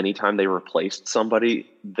anytime they replaced somebody,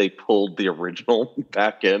 they pulled the original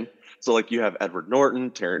back in? So like you have Edward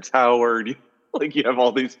Norton, Terrence Howard, like you have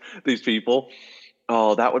all these people.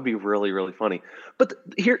 Oh, that would be really, really funny. But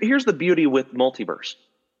here's the beauty with multiverse.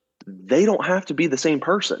 They don't have to be the same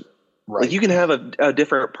person. Right. Like you can have a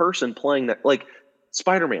different person playing that. Like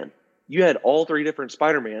Spider-Man, you had all three different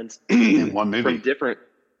Spider-Mans in one movie from different.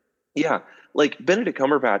 Yeah, like Benedict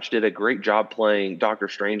Cumberbatch did a great job playing Doctor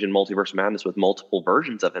Strange in Multiverse of Madness with multiple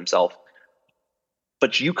versions of himself.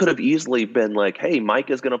 But you could have easily been like, hey, Mike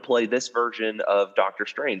is going to play this version of Doctor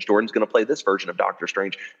Strange. Jordan's going to play this version of Doctor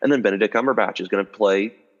Strange. And then Benedict Cumberbatch is going to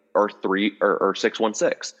play Earth 3 or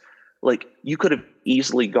 616. Like, you could have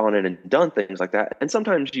easily gone in and done things like that. And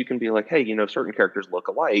sometimes you can be like, hey, certain characters look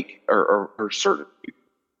alike, or certain,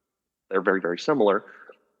 they're very, very similar.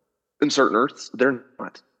 In certain Earths, they're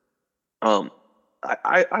not.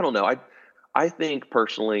 I don't know. I think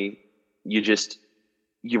personally,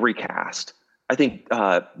 you recast. I think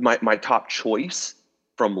my top choice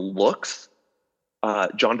from looks,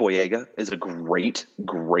 John Boyega is a great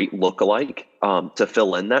lookalike to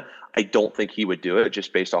fill in that. I don't think he would do it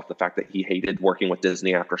just based off the fact that he hated working with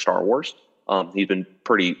Disney after Star Wars. He's been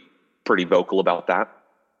pretty vocal about that.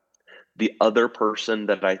 The other person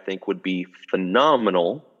that I think would be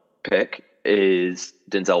phenomenal pick is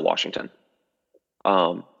Denzel Washington.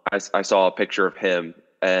 I saw a picture of him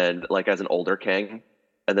and like as an older Kang,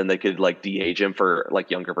 and then they could like de-age him for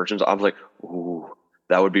like younger versions. I was like, ooh,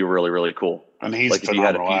 that would be really, really cool. And he's like if you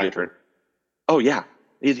had a few different. Oh yeah,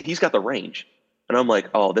 he's got the range, and I'm like,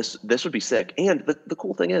 oh, this would be sick. And the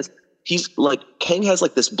cool thing is, he's like Kang has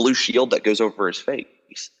like this blue shield that goes over his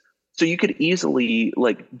face, so you could easily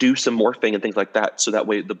like do some morphing and things like that, so that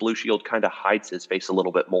way the blue shield kind of hides his face a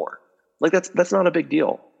little bit more. Like that's not a big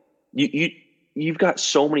deal. You've got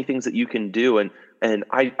so many things that you can do, and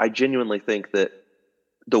I genuinely think that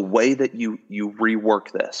the way that you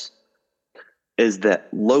rework this is that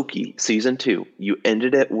Loki season 2, you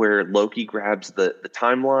ended it where Loki grabs the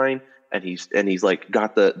timeline, and he's like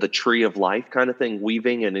got the tree of life kind of thing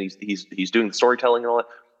weaving, and he's doing the storytelling and all that.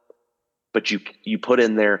 But you put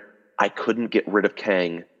in there, I couldn't get rid of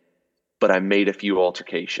Kang, but I made a few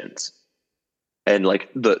altercations, and like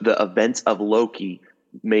the events of Loki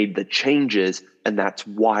made the changes, and that's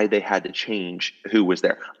why they had to change who was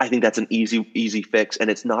there. I think that's an easy fix, and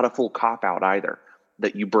it's not a full cop out either.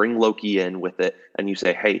 That you bring Loki in with it, and you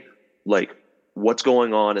say, hey, like, what's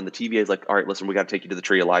going on? And the TVA is like, all right, listen, we got to take you to the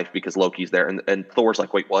Tree of Life because Loki's there. And Thor's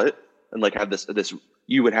like, wait, what? and like have this.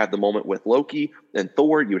 You would have the moment with Loki and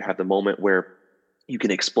Thor. You would have the moment where you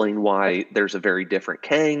can explain why there's a very different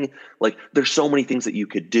Kang. Like there's so many things that you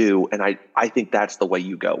could do, and I think that's the way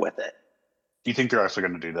you go with it. Do you think they're actually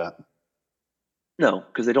going to do that? No,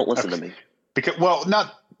 because they don't listen Okay. to me. Because, well,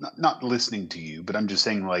 not listening to you, but I'm just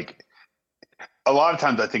saying, like, a lot of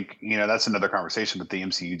times I think, that's another conversation, but the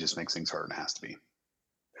MCU just makes things harder than it has to be.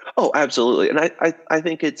 Oh, absolutely. And I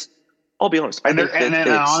think it's, I'll be honest. I And think that and it's,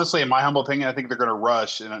 honestly, in my humble opinion, I think they're going to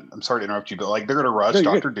rush. And I'm sorry to interrupt you, but like they're going to rush no,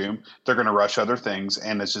 you're Doctor good. Doom. They're going to rush other things,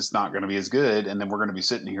 and it's just not going to be as good. And then we're going to be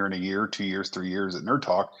sitting here in a year, 2 years, 3 years at Nerd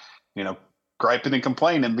Talk, griping and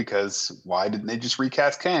complaining because why didn't they just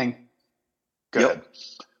recast Kang? Go ahead.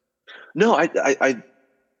 No,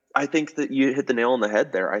 I think that you hit the nail on the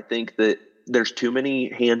head there. I think that there's too many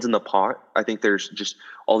hands in the pot. I think there's just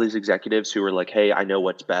all these executives who are like, hey, I know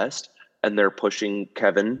what's best. And they're pushing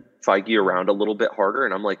Kevin Feige around a little bit harder.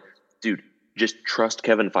 And I'm like, dude, just trust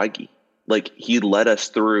Kevin Feige. Like he led us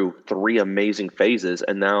through 3 amazing phases.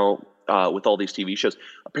 And now with all these TV shows,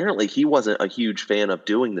 apparently he wasn't a huge fan of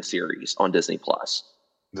doing the series on Disney Plus.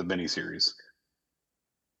 The miniseries.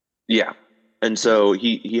 Yeah. And so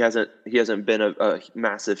he hasn't been a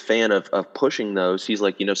massive fan of pushing those. He's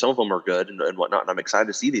like, some of them are good and whatnot, and I'm excited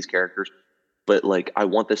to see these characters, but like I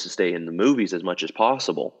want this to stay in the movies as much as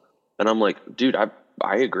possible. And I'm like, dude,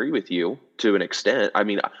 I agree with you to an extent. I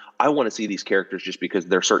mean, I want to see these characters just because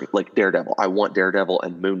they're certain, like Daredevil. I want Daredevil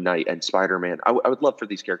and Moon Knight and Spider-Man. I would love for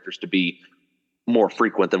these characters to be more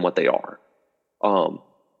frequent than what they are. But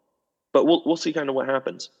we'll see kind of what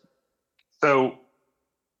happens. So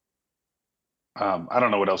I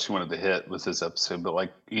don't know what else you wanted to hit with this episode, but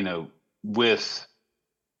like, with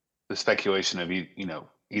the speculation of,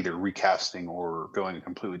 either recasting or going a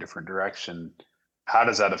completely different direction, how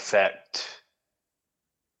does that affect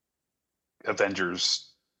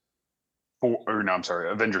Avengers 4, or no, I'm sorry,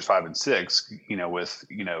 Avengers 5 and 6, with,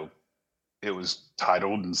 it was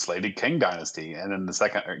titled and slated King Dynasty. And then the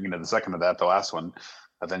second of that, the last one,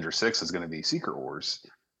 Avengers 6 is going to be Secret Wars.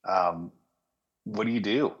 What do you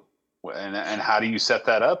do? And how do you set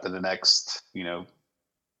that up in the next,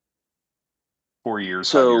 4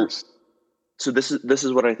 years, 5 years? So this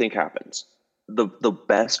is what I think happens. The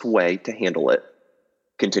best way to handle it,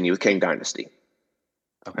 continue with King Dynasty.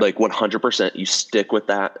 Okay. Like 100%, you stick with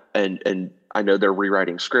that. And I know they're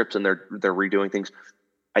rewriting scripts and they're redoing things.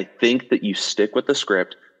 I think that you stick with the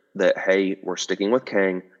script that, hey, we're sticking with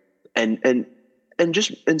Kang, and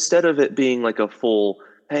just instead of it being like a full,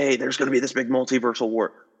 hey, there's going to be this big multiversal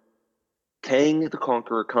war. Kang the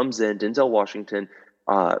Conqueror comes in, Denzel Washington,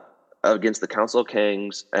 against the Council of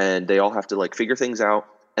Kangs, and they all have to like figure things out.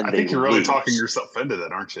 And I think you're really talking yourself into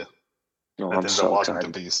that, aren't you? No, I'm so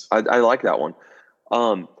excited. Piece. I like that one.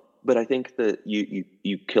 But I think that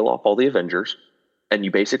you kill off all the Avengers, and you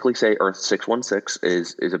basically say Earth 616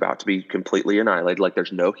 is about to be completely annihilated. Like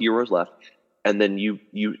there's no heroes left, and then you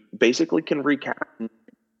basically can recap.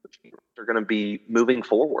 They're going to be moving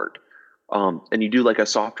forward. And you do like a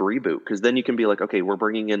soft reboot, because then you can be like, okay, we're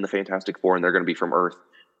bringing in the Fantastic Four, and they're going to be from Earth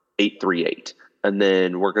 838, and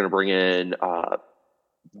then we're going to bring in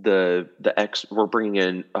the X. We're bringing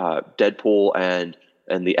in Deadpool and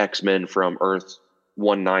the X-Men from Earth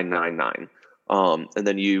 1999, and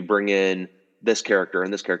then you bring in this character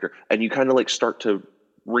and this character, and you kind of like start to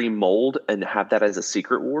remold and have that as a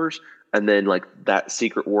Secret Wars, and then like that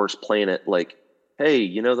Secret Wars planet, like, hey,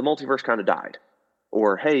 the multiverse kind of died,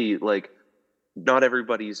 or hey, like not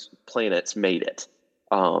everybody's planets made it,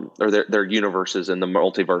 or their universes in the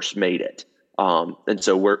multiverse made it, and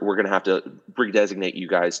so we're going to have to redesignate you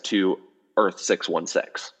guys to Earth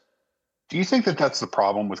 616. Do you think that that's the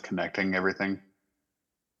problem with connecting everything?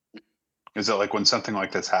 Is it like when something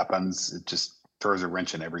like this happens, it just throws a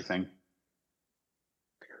wrench in everything?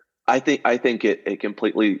 I think it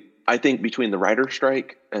completely. I think between the writer's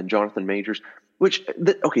strike and Jonathan Majors, which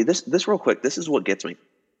this real quick, this is what gets me.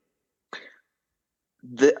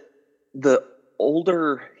 The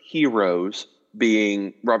older heroes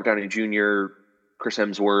being Robert Downey Jr., Chris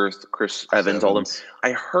Hemsworth, Chris Evans, all them.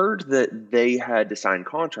 I heard that they had to sign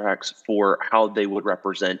contracts for how they would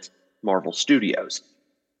represent Marvel Studios,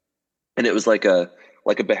 and it was like a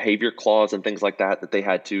behavior clause and things like that they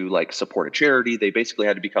had to like support a charity. They basically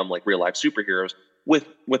had to become like real life superheroes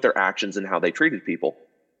with their actions and how they treated people.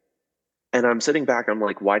 And I'm sitting back, I'm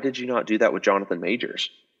like, why did you not do that with Jonathan Majors?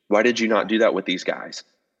 Why did you not do that with these guys?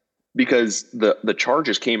 Because the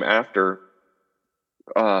charges came after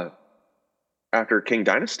King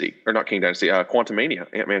Dynasty, or not King Dynasty, Quantumania,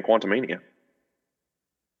 Ant-Man Quantumania.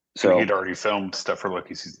 So he'd already filmed stuff for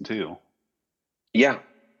Loki season 2. Yeah.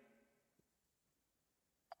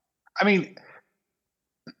 I mean,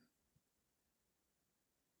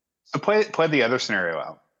 so play the other scenario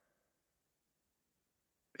out.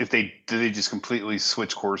 If do they just completely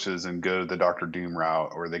switch courses and go the Doctor Doom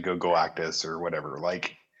route, or they go Galactus or whatever?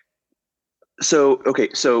 Like, so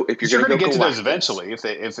if you're going to go get Galactus, to those eventually, if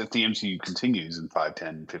the MCU continues in 5,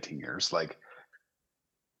 10, 15 years, like.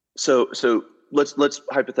 So let's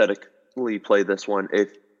hypothetically play this one.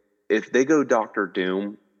 If they go Doctor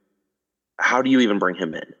Doom, how do you even bring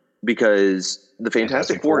him in? Because the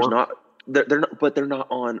Fantastic Four is not they're not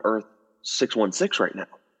on Earth 616 right now.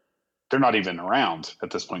 They're not even around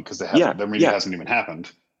at this point because their movie hasn't even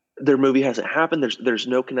happened. Their movie hasn't happened. There's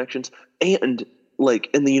no connections. And like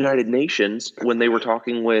in the United Nations, when they were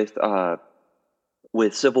talking with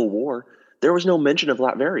Civil War, there was no mention of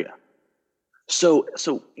Latveria. So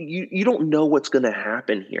you don't know what's going to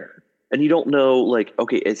happen here. And you don't know, like,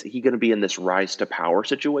 okay, is he going to be in this rise to power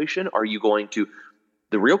situation? Are you going to,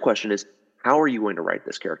 the real question is, how are you going to write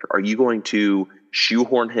this character? Are you going to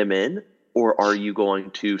shoehorn him in, or are you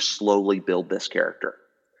going to slowly build this character?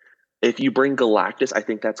 If you bring Galactus, I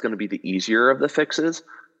think that's going to be the easier of the fixes.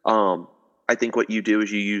 I think what you do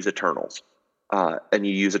is you use Eternals, and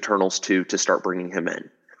you use Eternals to start bringing him in,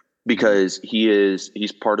 because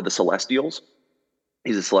he's part of the Celestials.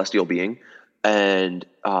 He's a celestial being, and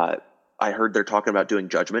I heard they're talking about doing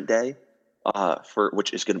Judgment Day,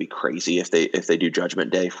 which is going to be crazy if they do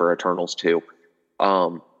Judgment Day for Eternals too.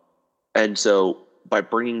 And so by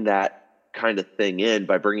bringing that kind of thing in,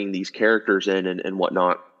 by bringing these characters in and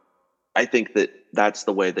whatnot, I think that's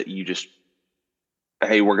the way that you just,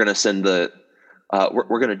 hey, we're going to send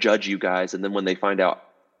we're going to judge you guys, and then when they find out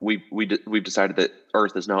we've decided that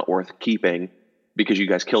Earth is not worth keeping because you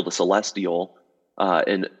guys killed a Celestial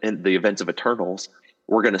in the events of Eternals,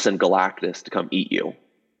 we're going to send Galactus to come eat you.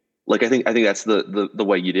 Like, I think that's the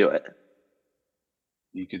way you do it.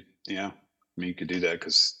 You could, yeah. I mean, you could do that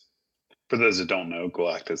because for those that don't know,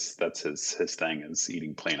 Galactus, that's his thing, is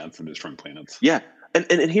eating planets and destroying planets. Yeah,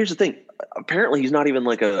 and here's the thing. Apparently, he's not even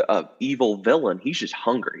like a evil villain. He's just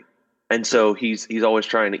hungry, and so he's always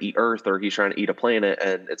trying to eat Earth, or he's trying to eat a planet,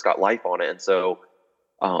 and it's got life on it. And so,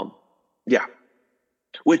 yeah.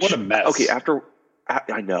 Which, what a mess. Okay,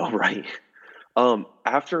 I know, right?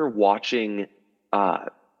 After watching,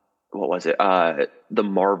 what was it? The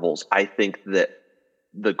Marvels, I think that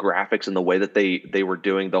the graphics and the way that they were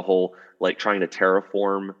doing the whole, like, trying to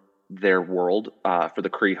terraform their world for the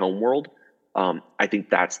Kree homeworld, I think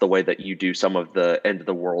that's the way that you do some of the end of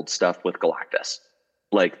the world stuff with Galactus.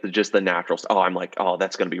 Like, just the natural stuff. I'm like,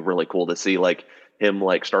 that's going to be really cool to see, like, him,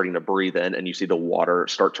 like, starting to breathe in, and you see the water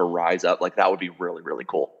start to rise up. Like, that would be really, really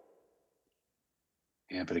cool.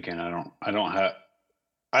 Yeah, but again, I don't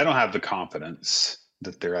have the confidence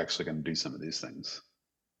that they're actually going to do some of these things.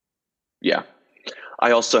 Yeah.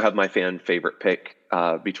 I also have my fan favorite pick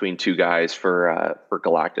between two guys for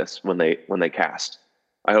Galactus when they cast.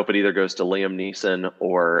 I hope it either goes to Liam Neeson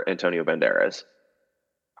or Antonio Banderas.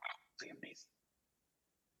 Liam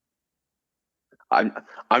Neeson.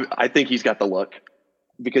 I think he's got the look,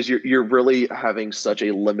 because you're really having such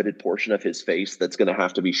a limited portion of his face that's going to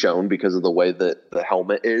have to be shown because of the way that the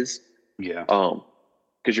helmet is. Yeah.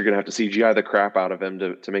 Because you're going to have to CGI the crap out of him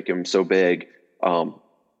to make him so big.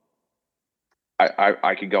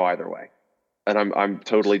 I could go either way, and I'm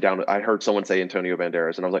totally down. I heard someone say Antonio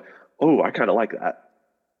Banderas, and I was like, oh, I kind of like that.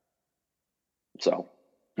 So,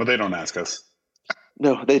 well, they don't ask us.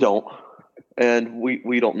 No, they don't, and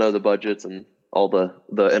we don't know the budgets and all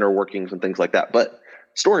the inner workings and things like that. But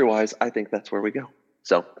story wise, I think that's where we go.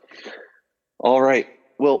 So, all right.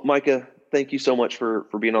 Well, Micah, thank you so much for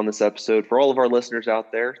being on this episode. For all of our listeners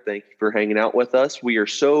out there, thank you for hanging out with us. We are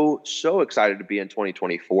so excited to be in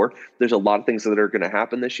 2024. There's a lot of things that are going to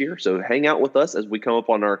happen this year. So hang out with us as we come up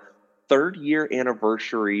on our 3rd year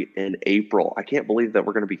anniversary in April. I can't believe that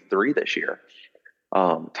we're going to be 3 this year.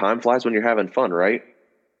 Time flies when you're having fun, right?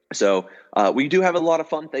 So we do have a lot of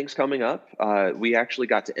fun things coming up. We actually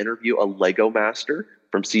got to interview a Lego master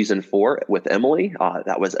from season 4 with Emily.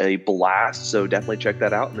 That was a blast. So definitely check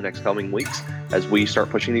that out in the next coming weeks as we start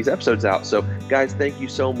pushing these episodes out. So guys, thank you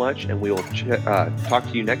so much. And we will talk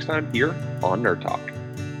to you next time here on Nerd Talk.